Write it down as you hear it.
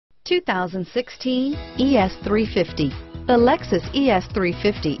2016 ES350. The Lexus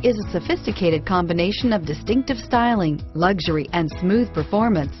ES350 is a sophisticated combination of distinctive styling, luxury, and smooth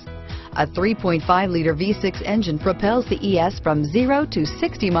performance. A 3.5-liter V6 engine propels the ES from 0 to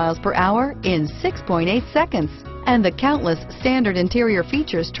 60 miles per hour in 6.8 seconds, and the countless standard interior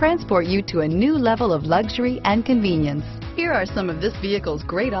features transport you to a new level of luxury and convenience. Here are some of this vehicle's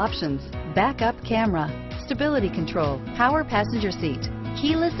great options: backup camera, stability control, power passenger seat,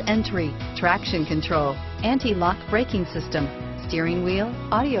 keyless entry, traction control, anti-lock braking system, steering wheel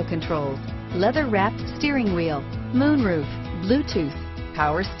audio controls, leather-wrapped steering wheel, moonroof, Bluetooth,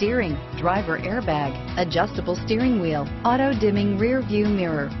 power steering, driver airbag, adjustable steering wheel, auto-dimming rear view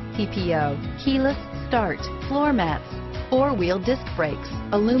mirror, PPO, keyless start, floor mats, four-wheel disc brakes,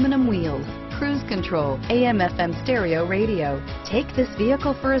 aluminum wheels, cruise control, AM/FM stereo radio. Take this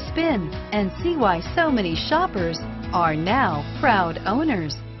vehicle for a spin and see why so many shoppers are now proud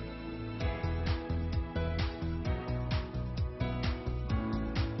owners.